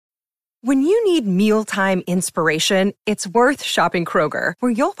When you need mealtime inspiration, it's worth shopping Kroger,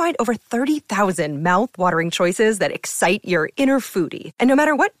 where you'll find over 30,000 mouth-watering choices that excite your inner foodie. And no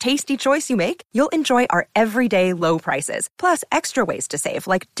matter what tasty choice you make, you'll enjoy our everyday low prices, plus extra ways to save,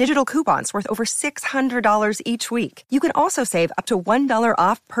 like digital coupons worth over $600 each week. You can also save up to $1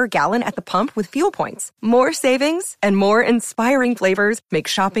 off per gallon at the pump with fuel points. More savings and more inspiring flavors make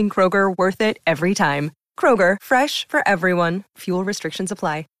shopping Kroger worth it every time. Kroger, fresh for everyone. Fuel restrictions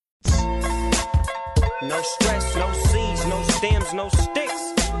apply. No stress, no seeds, no stems, no sticks.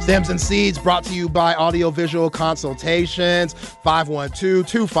 Stems and Seeds brought to you by Audiovisual Consultations,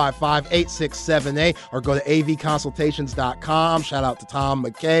 512-255-8678, or go to avconsultations.com. Shout out to Tom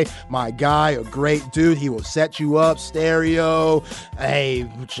McKay, my guy, a great dude. He will set you up, stereo,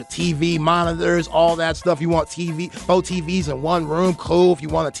 TV monitors, all that stuff. You want both TVs in one room, cool. If you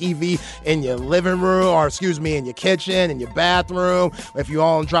want a TV in your living room, or in your kitchen, in your bathroom, if you're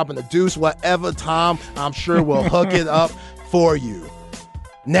all dropping the deuce, whatever, Tom, I'm sure will hook it up for you.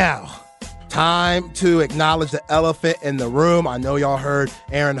 Now, time to acknowledge the elephant in the room. I know y'all heard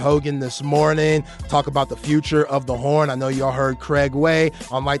Aaron Hogan this morning talk about the future of the Horn. I know y'all heard Craig Way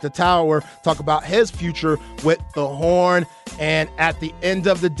on Light the Tower talk about his future with the Horn. And at the end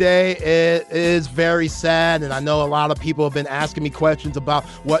of the day, it is very sad. And I know a lot of people have been asking me questions about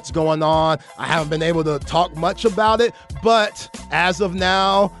what's going on. I haven't been able to talk much about it. But as of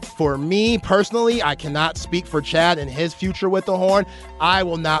now, for me personally, I cannot speak for Chad and his future with the Horn. I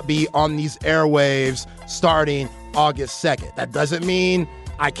will not be on these airwaves starting August 2nd. That doesn't mean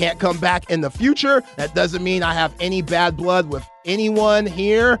I can't come back in the future. That doesn't mean I have any bad blood with anyone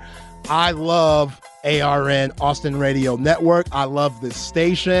here. I love ARN, Austin Radio Network. I love this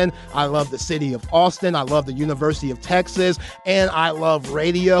station. I love the city of Austin. I love the University of Texas. And I love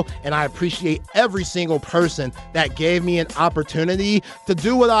radio. And I appreciate every single person that gave me an opportunity to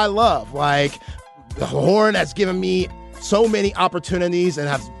do what I love. Like, the Horn has given me so many opportunities and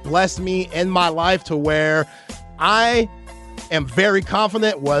has blessed me in my life to where I am very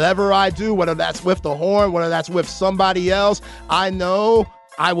confident whatever I do, whether that's with the Horn, whether that's with somebody else, I know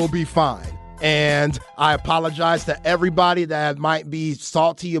I will be fine. And I apologize to everybody that might be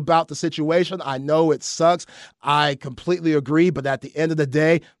salty about the situation. I know it sucks. I completely agree. But at the end of the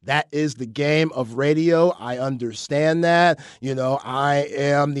day, that is the game of radio. I understand that. You know, I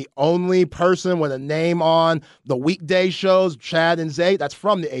am the only person with a name on the weekday shows, Chad and Zay, that's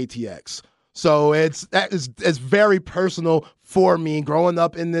from the ATX. So it's very personal for me growing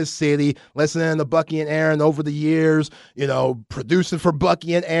up in this city, listening to Bucky and Aaron over the years, you know, producing for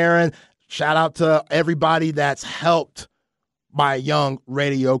Bucky and Aaron. Shout out to everybody that's helped my young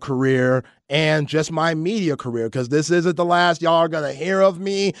radio career and just my media career, because this isn't the last y'all are going to hear of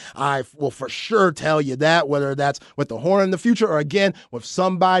me. I will for sure tell you that, whether that's with the Horn in the future or, again, with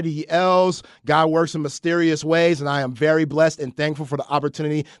somebody else. God works in mysterious ways, and I am very blessed and thankful for the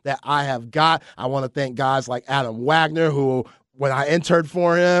opportunity that I have got. I want to thank guys like Adam Wagner, who, when I entered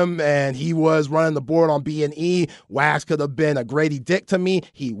for him and he was running the board on B&E, Wax could have been a Grady Dick to me.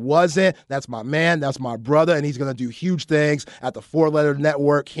 He wasn't. That's my man. That's my brother. And he's going to do huge things at the Four Letter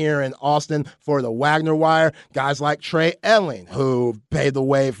Network here in Austin for the Wagner Wire. Guys like Trey Elling, who paved the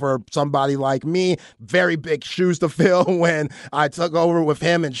way for somebody like me. Very big shoes to fill when I took over with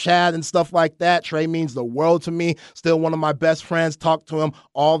him and Chad and stuff like that. Trey means the world to me. Still one of my best friends. Talk to him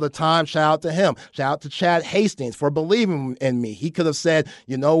all the time. Shout out to him. Shout out to Chad Hastings for believing in me. He could have said,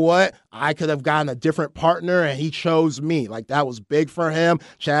 you know what, I could have gotten a different partner, and he chose me. Like, that was big for him.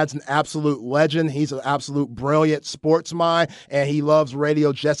 Chad's an absolute legend. He's an absolute brilliant sports mind, and he loves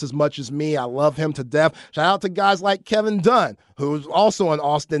radio just as much as me. I love him to death. Shout out to guys like Kevin Dunn, who's also an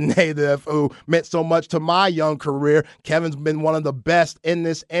Austin native, who meant so much to my young career. Kevin's been one of the best in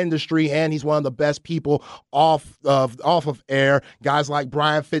this industry, and he's one of the best people off of air. Guys like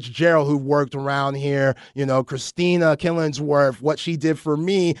Brian Fitzgerald, who worked around here, you know, Christina Killingsworth, what she did for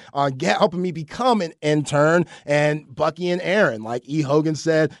me on helping me become an intern, and Bucky and Aaron. Like E. Hogan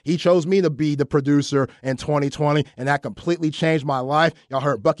said, he chose me to be the producer in 2020, and that completely changed my life. Y'all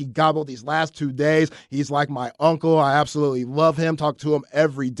heard Bucky gobble these last 2 days. He's like my uncle. I absolutely love him, talk to him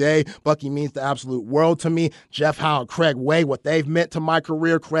every day. Bucky means the absolute world to me. Jeff Howe and Craig Way, what they've meant to my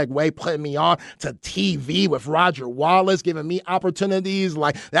career. Craig Way putting me on to TV with Roger Wallace, giving me opportunities.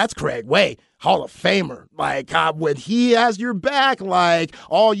 Like, that's Craig Way. Hall of Famer. Like, when he has your back, like,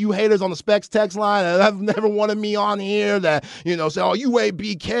 all you haters on the Specs text line that have never wanted me on here that, say, oh, you ain't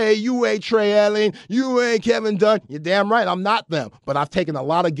BK, you ain't Trey Elling, you ain't Kevin Dunn. You're damn right, I'm not them. But I've taken a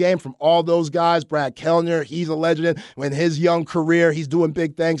lot of game from all those guys. Brad Kellner, he's a legend. In his young career, he's doing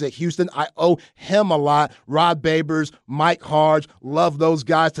big things at Houston. I owe him a lot. Rod Babers, Mike Harge, love those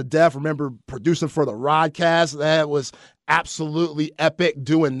guys to death. Remember producing for the Rodcast. That was absolutely epic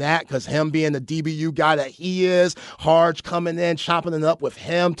doing that because him being the DBU guy that he is, Harge coming in, chopping it up with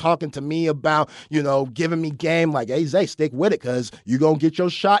him, talking to me about, giving me game like, hey, Zay, stick with it because you're going to get your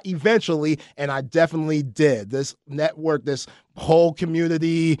shot eventually. And I definitely did. This network, this whole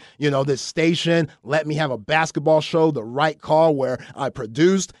community, this station let me have a basketball show, The Right Call, where I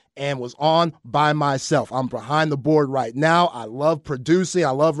produced and was on by myself. I'm behind the board right now. I love producing.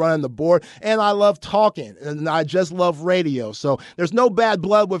 I love running the board, and I love talking, and I just love radio. So there's no bad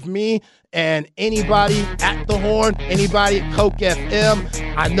blood with me. And anybody at the Horn, anybody at Coke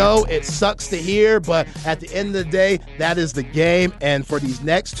FM, I know it sucks to hear, but at the end of the day, that is the game. And for these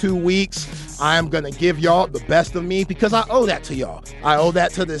next 2 weeks, I am going to give y'all the best of me because I owe that to y'all. I owe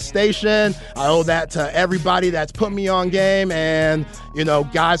that to this station. I owe that to everybody that's put me on game. And,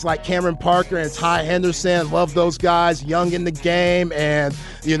 guys like Cameron Parker and Ty Henderson, love those guys, young in the game. And,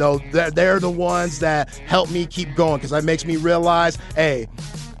 they're the ones that help me keep going because that makes me realize, hey,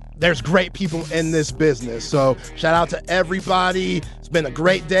 there's great people in this business. So shout out to everybody. It's been a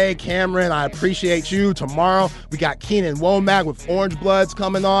great day, Cameron. I appreciate you. Tomorrow, we got Keenan Womack with Orange Bloods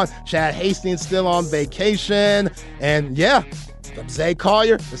coming on. Chad Hastings still on vacation. And yeah, I'm Zay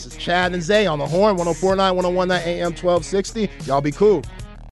Collier. This is Chad and Zay on the Horn, 104.9, 101.9 AM 1260. Y'all be cool.